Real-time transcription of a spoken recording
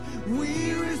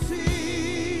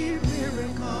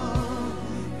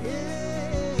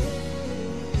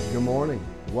Good morning.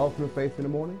 Welcome to Faith in the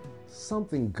Morning.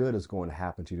 Something good is going to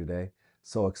happen to you today,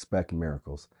 so expect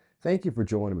miracles. Thank you for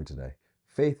joining me today.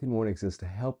 Faith in the Morning exists to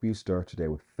help you start today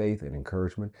with faith and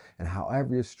encouragement. And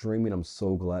however you're streaming, I'm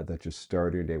so glad that you're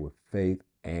starting your day with faith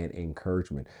and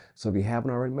encouragement. So if you haven't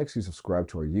already, make sure you subscribe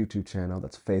to our YouTube channel.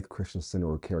 That's Faith Christian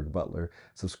Center with Kerrick Butler.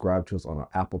 Subscribe to us on our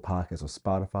Apple Podcasts or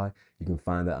Spotify. You can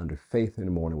find that under Faith in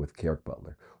the Morning with Kerrick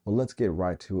Butler. Well, let's get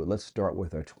right to it. Let's start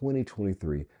with our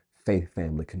 2023 Faith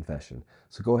Family Confession.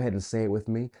 So go ahead and say it with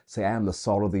me. Say, I am the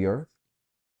salt of the earth.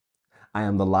 I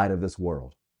am the light of this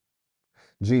world.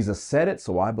 Jesus said it,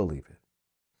 so I believe it.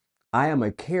 I am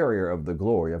a carrier of the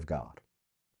glory of God.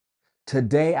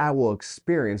 Today I will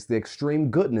experience the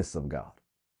extreme goodness of God.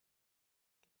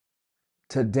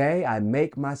 Today I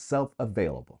make myself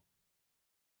available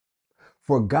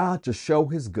for God to show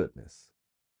his goodness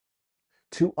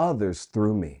to others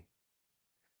through me.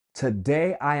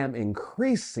 Today I am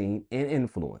increasing in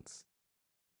influence.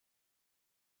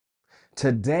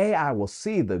 Today I will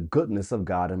see the goodness of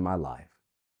God in my life.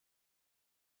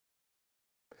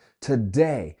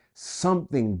 Today,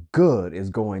 something good is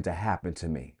going to happen to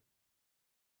me.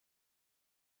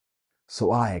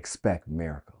 So I expect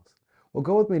miracles. Well,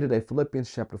 go with me today,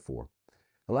 Philippians chapter 4.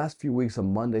 The last few weeks,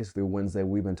 on Mondays through Wednesday,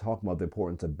 we've been talking about the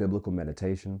importance of biblical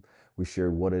meditation. We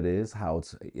shared what it is, how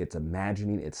it's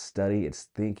imagining, it's study, it's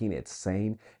thinking, it's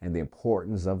saying, and the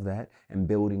importance of that, and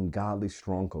building godly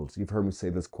strongholds. You've heard me say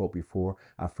this quote before.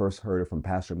 I first heard it from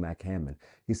Pastor Mac Hammond.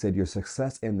 He said, your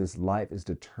success in this life is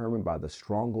determined by the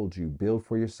strongholds you build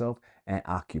for yourself and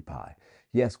occupy.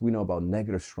 Yes, we know about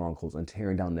negative strongholds and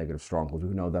tearing down negative strongholds.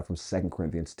 We know that from 2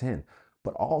 Corinthians 10.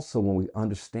 But also, when we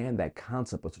understand that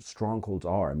concept of what strongholds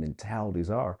are and mentalities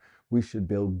are, we should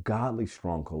build godly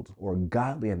strongholds or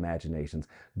godly imaginations,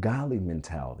 godly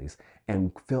mentalities,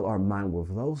 and fill our mind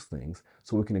with those things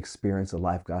so we can experience the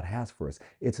life God has for us.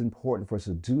 It's important for us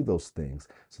to do those things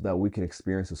so that we can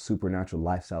experience a supernatural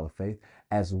lifestyle of faith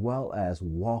as well as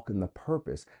walk in the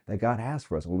purpose that God has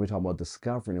for us. When we talk about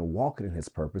discovering and walking in his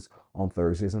purpose on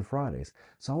Thursdays and Fridays.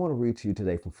 So I want to read to you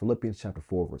today from Philippians chapter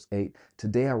 4, verse 8.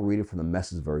 Today I read it from the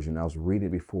Message version. I was reading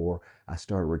it before I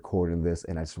started recording this,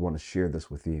 and I just want to share this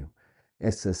with you.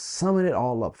 It says, summing it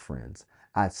all up, friends,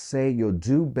 I'd say you'll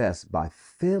do best by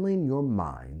filling your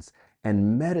minds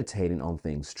and meditating on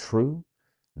things true,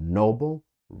 noble,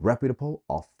 reputable,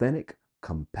 authentic,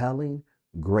 compelling,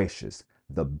 gracious,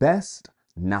 the best,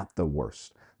 not the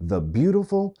worst, the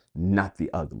beautiful, not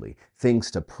the ugly, things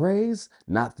to praise,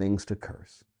 not things to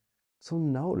curse. So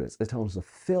notice it tells us to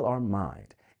fill our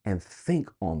mind and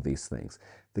think on these things.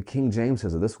 The King James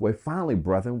says it this way, finally,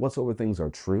 brethren, whatsoever things are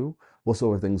true,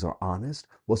 whatsoever things are honest,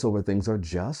 whatsoever things are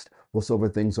just, whatsoever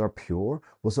things are pure,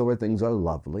 whatsoever things are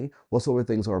lovely, whatsoever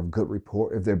things are of good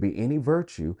report, if there be any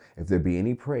virtue, if there be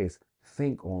any praise,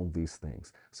 think on these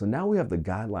things. So now we have the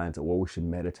guidelines of what we should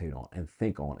meditate on and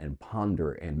think on and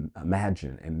ponder and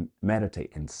imagine and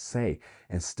meditate and say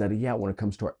and study out when it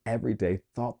comes to our everyday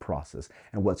thought process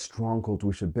and what strongholds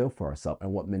we should build for ourselves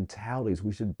and what mentalities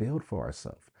we should build for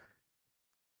ourselves.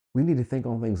 We need to think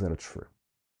on things that are true.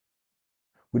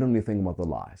 We don't need to think about the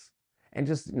lies and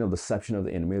just, the deception of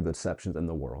the enemy, or the deceptions in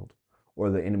the world, or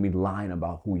the enemy lying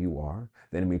about who you are,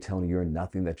 the enemy telling you you're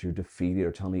nothing, that you're defeated,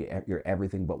 or telling you you're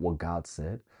everything but what God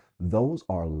said. Those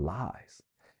are lies.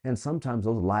 And sometimes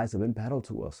those lies have been peddled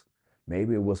to us.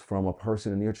 Maybe it was from a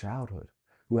person in your childhood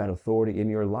who had authority in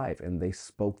your life, and they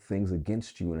spoke things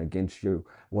against you and against you,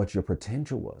 what your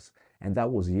potential was. And that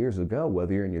was years ago,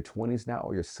 whether you're in your 20s now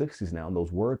or your 60s now, and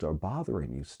those words are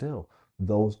bothering you still.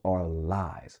 Those are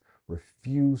lies.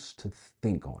 Refuse to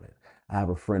think on it. I have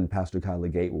a friend, Pastor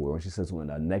Kylie Gateway, and she says when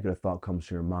a negative thought comes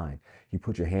to your mind, you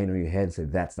put your hand on your head and say,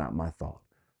 that's not my thought.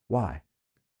 Why?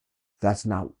 That's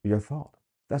not your thought.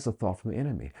 That's a thought from the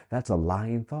enemy. That's a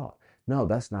lying thought. No,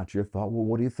 that's not your thought. Well,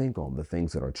 what do you think on? The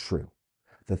things that are true,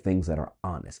 the things that are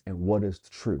honest. And what is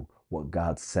true? What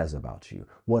God says about you.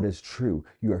 What is true?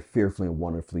 You are fearfully and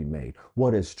wonderfully made.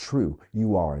 What is true?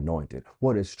 You are anointed.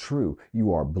 What is true?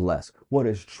 You are blessed. What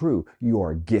is true? You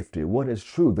are gifted. What is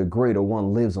true? The greater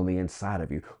one lives on the inside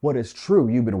of you. What is true?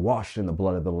 You've been washed in the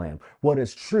blood of the Lamb. What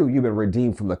is true? You've been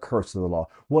redeemed from the curse of the law.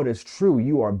 What is true?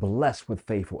 You are blessed with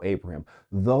faithful Abraham.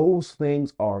 Those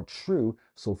things are true.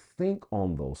 So think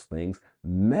on those things,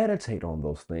 meditate on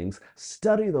those things,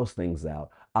 study those things out,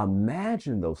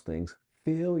 imagine those things,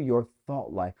 fill your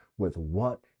thought life with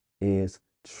what is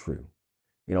true.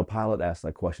 Pilate asked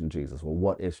that question to Jesus, well,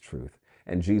 what is truth?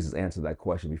 And Jesus answered that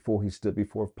question before he stood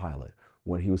before Pilate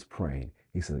when he was praying.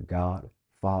 He said, God,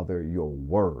 Father, your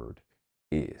word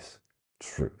is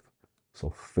truth. So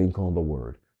think on the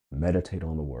word, meditate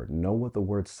on the word, know what the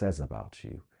word says about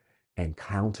you, and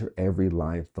counter every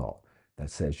lying thought that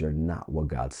says you're not what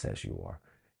God says you are.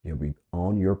 You'll be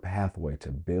on your pathway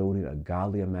to building a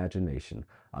godly imagination,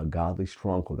 a godly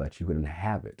stronghold that you can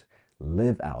inhabit,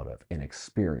 live out of, and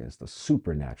experience the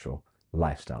supernatural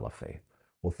lifestyle of faith.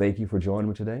 Well, thank you for joining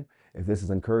me today. If this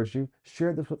has encouraged you,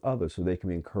 share this with others so they can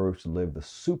be encouraged to live the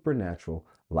supernatural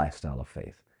lifestyle of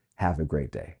faith. Have a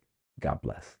great day. God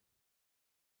bless.